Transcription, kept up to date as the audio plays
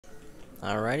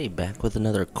Alrighty, back with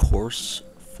another course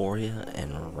for you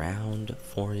and round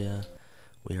for you.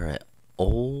 We are at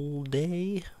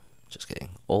just kidding,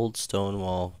 Olde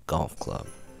Stonewall Golf Club.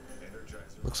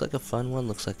 Looks like a fun one,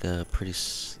 looks like a pretty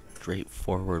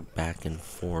straightforward back and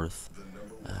forth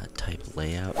type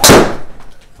layout.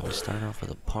 We'll start off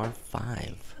with a par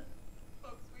 5.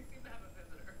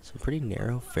 Some pretty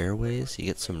narrow fairways. You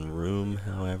get some room,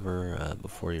 however,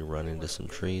 before you run into some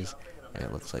trees. And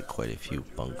it looks like quite a few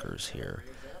bunkers here.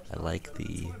 I like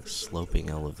the sloping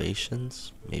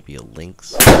elevations, maybe a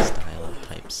links style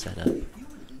type setup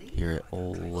here at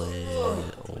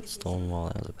Olde Stonewall.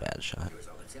 That was a bad shot.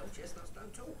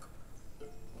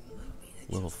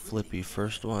 Little flippy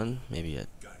first one, maybe a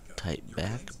tight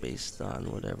back based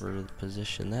on whatever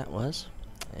position that was.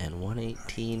 And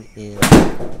 118 in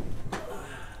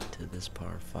to this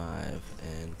par 5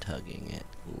 and tugging it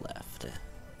left.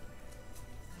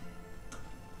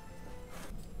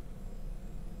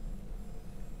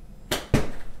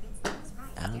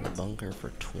 Out of the bunker for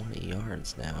 20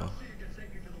 yards now,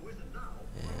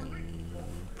 and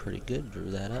pretty good,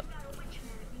 drew that up.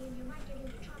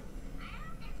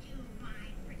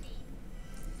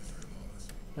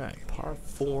 Alright, par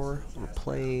 4, we're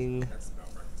playing,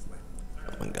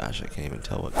 oh my gosh, I can't even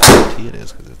tell what kind of tee it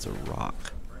is because it's a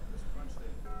rock.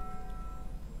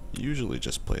 Usually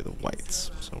just play the whites,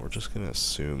 so we're just going to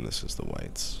assume this is the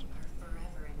whites.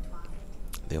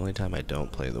 The only time I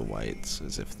don't play the whites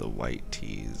is if the white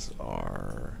tees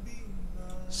are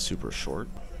super short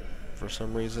for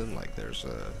some reason. Like there's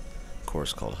a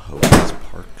course called Hogan's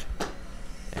Park,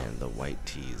 and the white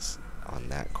tees on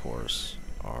that course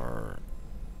are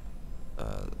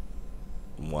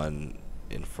one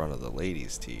in front of the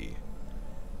ladies' tee,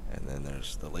 and then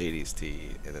there's the ladies'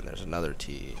 tee, and then there's another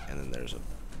tee, and then there's a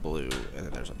blue, and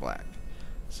then there's a black.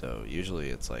 So usually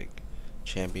it's like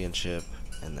championship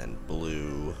and then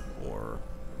blue, or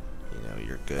you know,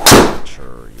 your good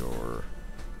amateur, your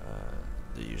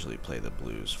they usually play the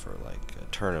blues for like a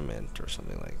tournament or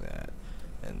something like that,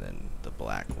 and then the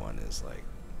black one is like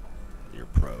your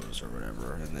pros or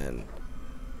whatever, and then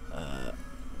I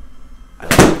like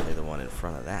to play the one in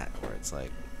front of that where it's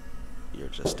like you're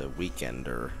just a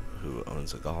weekender who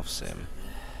owns a golf sim,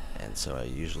 and so I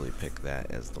usually pick that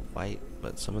as the white.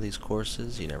 But some of these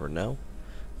courses, you never know.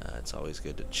 It's always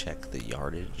good to check the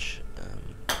yardage,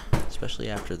 especially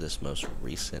after this most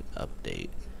recent update.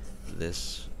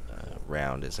 This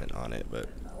round isn't on it, but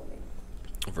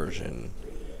version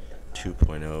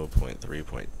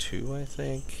 2.0.3.2, I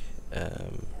think,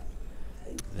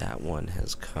 that one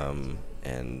has come,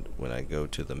 and when I go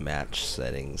to the match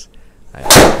settings, I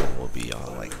often will be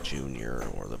on like junior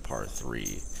or the par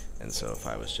 3, and so if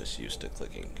I was just used to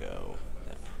clicking go,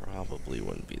 that probably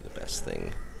wouldn't be the best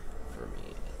thing for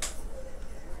me.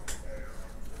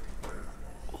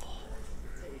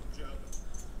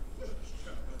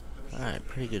 Alright,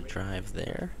 pretty good drive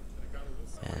there.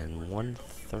 And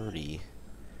 130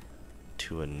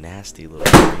 to a nasty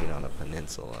little green on a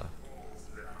peninsula.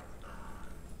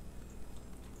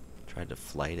 Tried to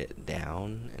flight it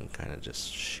down and kind of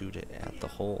just shoot it at the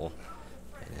hole,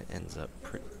 and it ends up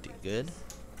pretty good.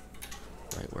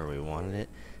 Right where we wanted it.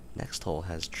 Next hole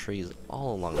has trees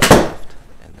all along the left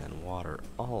and then water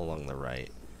all along the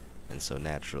right, and so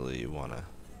naturally you want to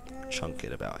chunk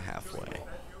it about halfway.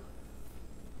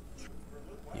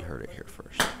 You heard it here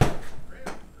first.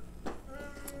 I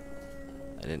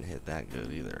didn't hit that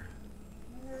good either.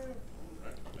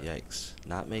 Yikes.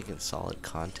 Not making solid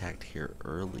contact here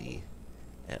early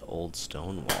at Olde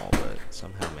Stonewall, but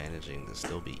somehow managing to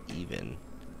still be even.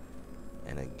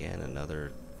 And again,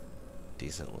 another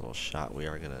decent little shot. We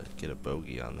are going to get a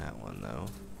bogey on that one, though,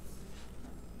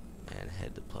 and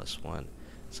head to +1.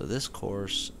 So this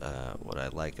course, what I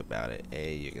like about it,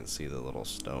 you can see the little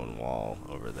stone wall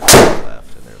over there on the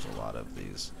left, and there's a lot of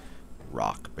these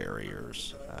rock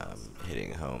barriers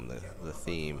hitting home the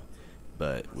theme,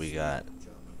 but we got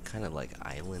kind of like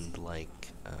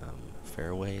island-like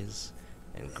fairways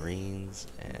and greens,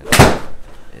 and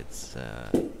it's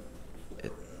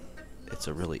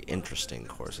a really interesting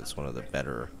course. It's one of the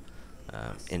better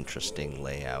interesting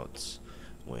layouts.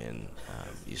 When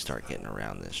you start getting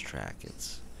around this track,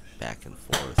 it's back and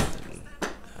forth, and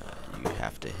you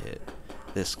have to hit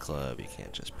this club. You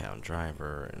can't just pound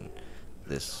driver, and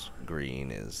this green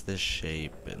is this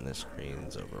shape, and this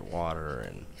green's over water,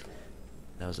 and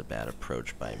that was a bad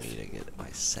approach by me to get my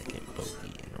second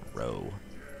bogey in a row.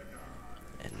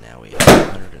 And now we have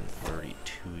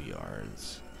 132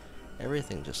 yards.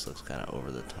 Everything just looks kind of over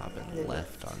the top and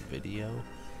left on video,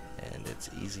 and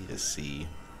it's easy to see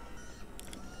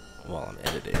while I'm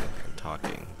editing and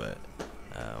talking, but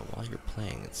while you're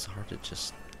playing, it's hard to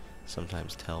just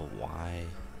sometimes tell why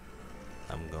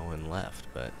I'm going left,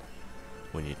 but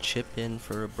when you chip in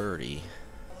for a birdie,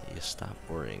 you stop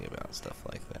worrying about stuff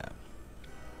like that.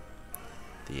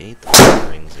 The 8th hole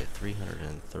brings a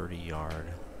 330-yard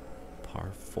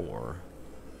par 4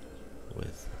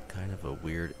 with kind of a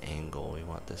weird angle. We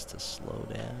want this to slow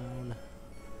down.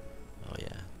 Oh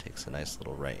yeah, takes a nice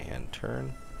little right-hand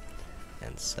turn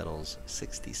and settles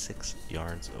 66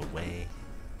 yards away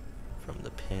from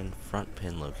the pin, front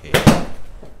pin location.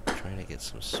 Trying to get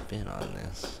some spin on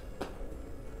this.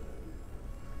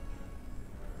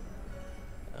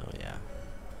 Oh yeah.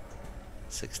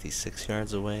 66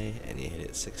 yards away, and you hit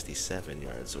it 67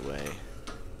 yards away.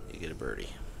 You get a birdie.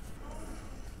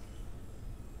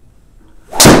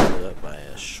 Followed up by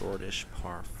a shortish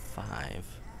par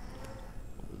 5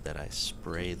 that I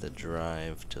spray the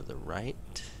drive to the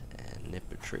right and nip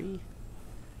a tree.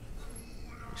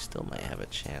 We still might have a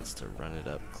chance to run it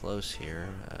up close here.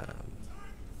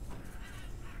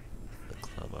 The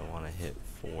club I want to hit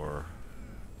for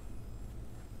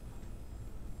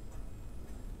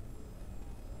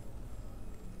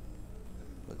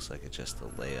looks like it's just a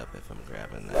layup if I'm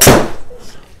grabbing that.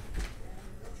 Let's see.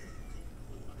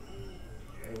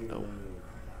 Oh,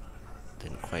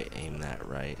 didn't quite aim that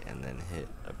right and then hit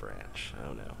a branch.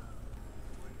 Oh no.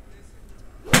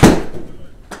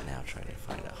 Now trying to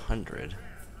find 100.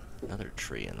 Another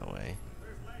tree in the way.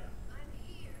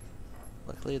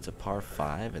 Luckily it's a par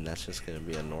 5 and that's just going to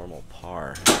be a normal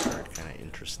par for kind of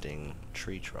interesting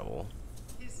tree trouble.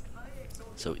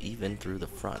 So even through the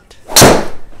front.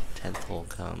 10th hole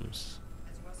comes.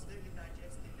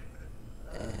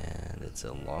 And it's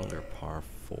a longer par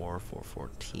 4 for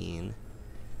 14.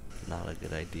 Not a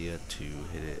good idea to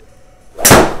hit it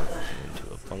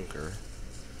into a bunker.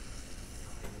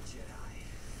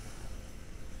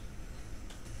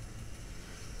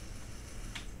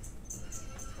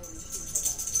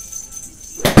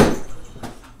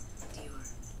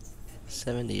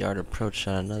 .70-yard approach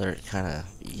shot, another kind of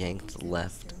yanked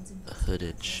left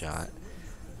hooded shot.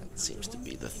 That seems to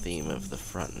be the theme of the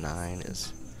front 9,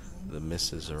 is the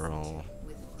misses are all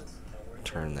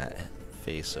turn that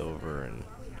face over and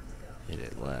hit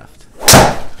it left.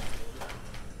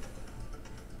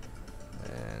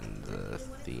 And the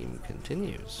theme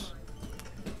continues.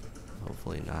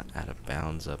 Hopefully not out of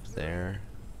bounds up there.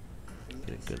 Get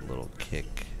a good little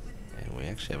kick. And we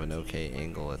actually have an okay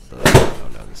angle at the... Oh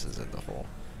no, this isn't the hole.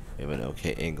 We have an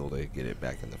okay angle to get it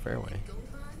back in the fairway.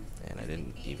 And I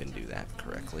didn't even do that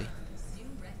correctly.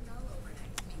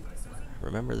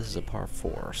 Remember, this is a par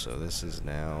 4, so this is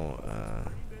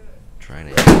now trying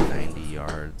to hit 90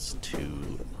 yards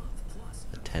to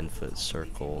a 10-foot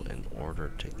circle in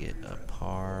order to get a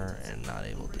par, and not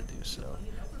able to do so.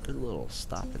 Good little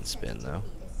stop and spin, though.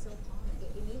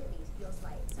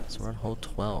 So we're on hole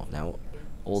 12. Now,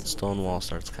 Old Stonewall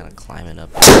starts kind of climbing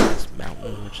up this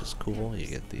mountain, which is cool. You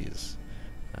get these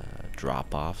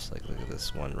drop-offs, like look at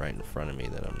this one right in front of me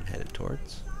that I'm headed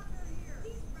towards.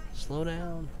 Slow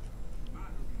down.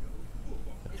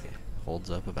 Okay,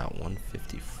 holds up about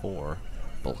 154.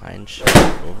 Blind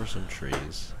shot over some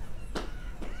trees.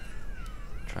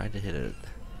 Tried to hit it.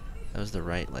 That was the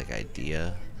right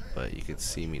idea, but you could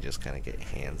see me just kind of get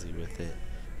handsy with it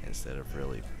instead of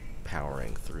really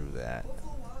powering through that.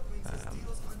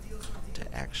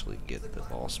 To actually get the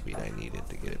ball speed I needed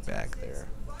to get it back there.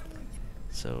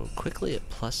 So quickly at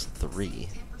 +3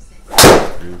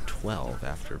 through 12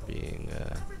 after being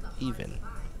even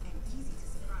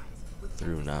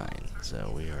through 9.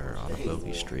 So we are on a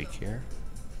bogey streak here.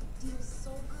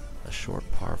 A short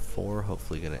par 4,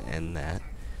 hopefully going to end that.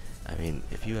 I mean,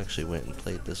 if you actually went and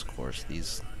played this course,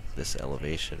 this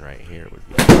elevation right here would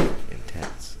be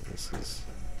intense. This is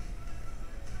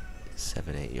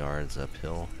 7-8 yards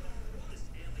uphill.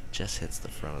 Just hits the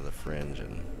front of the fringe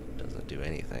and doesn't do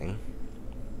anything.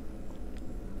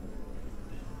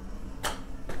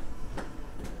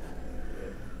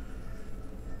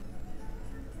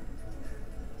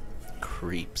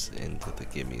 Creeps into the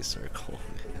gimme circle.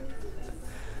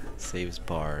 Saves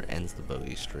par, ends the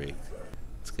bogey streak.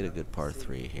 Let's get a good par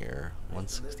 3 here.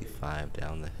 165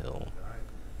 down the hill.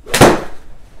 Kind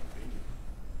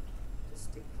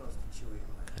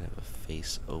of a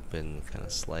face open, kind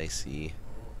of slicey.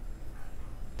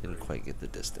 Didn't quite get the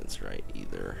distance right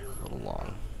either. A little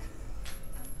long.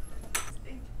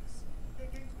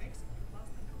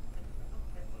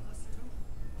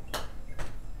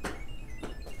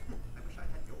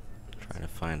 Trying to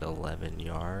find 11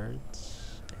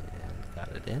 yards and got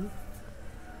it in.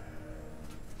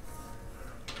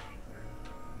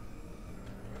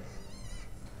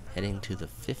 Heading to the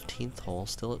 15th hole,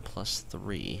 still at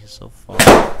 +3 so far.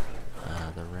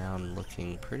 The round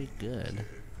looking pretty good.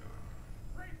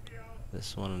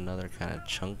 This one another kind of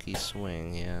chunky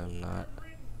swing. Yeah, I'm not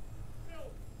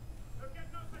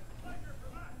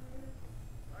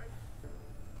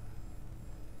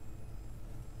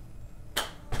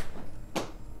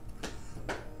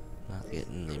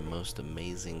getting the most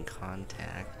amazing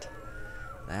contact.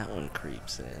 That one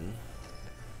creeps in.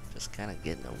 Just kind of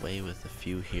getting away with a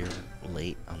few here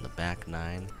late on the back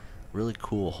nine. Really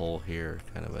cool hole here.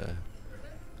 Kind of a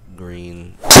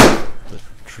green with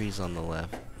trees on the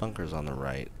left, bunkers on the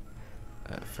right,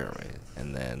 fairway,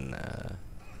 and then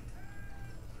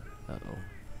uh-oh.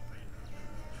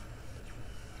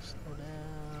 Slow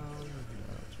down. Oh,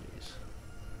 jeez.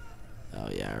 Oh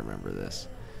yeah, I remember this.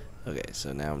 Okay,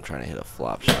 so now I'm trying to hit a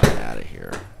flop shot out of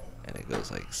here, and it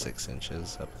goes like 6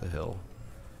 inches up the hill.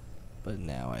 But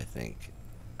now I think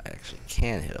I actually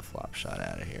can hit a flop shot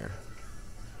out of here.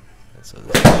 And so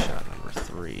this is shot number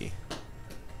 3.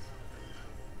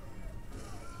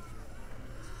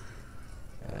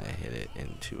 And I hit it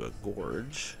into a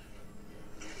gorge,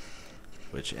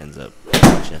 which ends up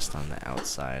just on the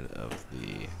outside of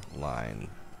the line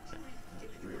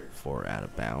for out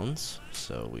of bounds.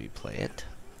 So we play it,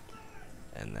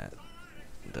 and that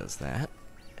does that.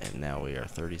 And now we are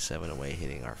 37 away,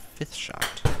 hitting our 5th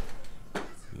shot.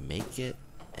 Make it,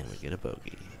 and we get a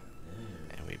bogey.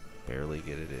 And we barely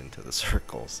get it into the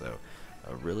circle, so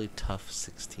a really tough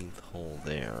 16th hole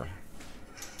there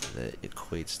that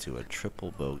equates to a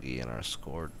triple bogey, and our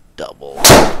score doubled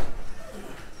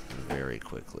very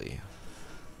quickly.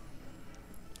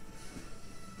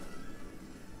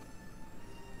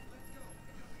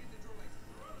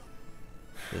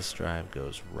 This drive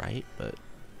goes right, but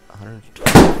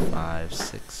 125,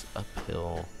 6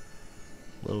 uphill,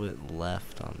 a little bit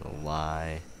left on the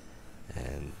lie,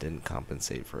 and didn't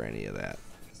compensate for any of that.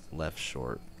 Left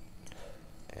short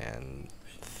and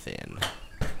thin.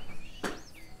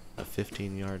 A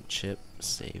 15-yard chip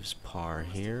saves par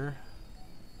here.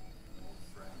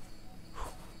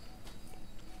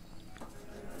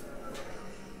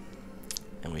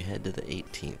 And we head to the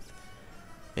 18th.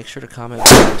 Make sure to comment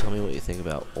below and tell me what you think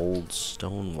about Olde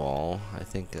Stonewall. I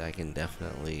think I can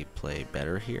definitely play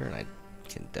better here, and I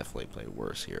can definitely play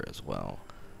worse here as well.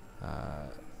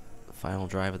 Final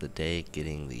drive of the day,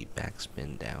 getting the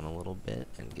backspin down a little bit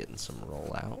and getting some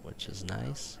rollout, which is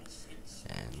nice.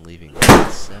 And leaving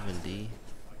 70.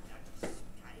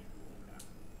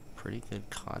 Pretty good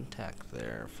contact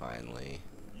there, finally.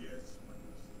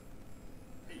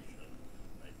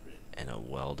 And a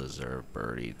well-deserved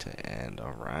birdie to end.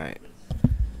 Alright.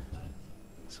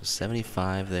 So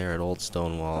 75 there at Olde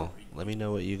Stonewall. Let me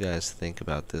know what you guys think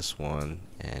about this one.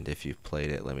 And if you've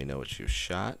played it, let me know what you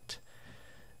shot.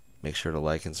 Make sure to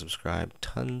like and subscribe.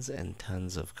 Tons and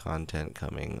tons of content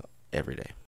coming every day.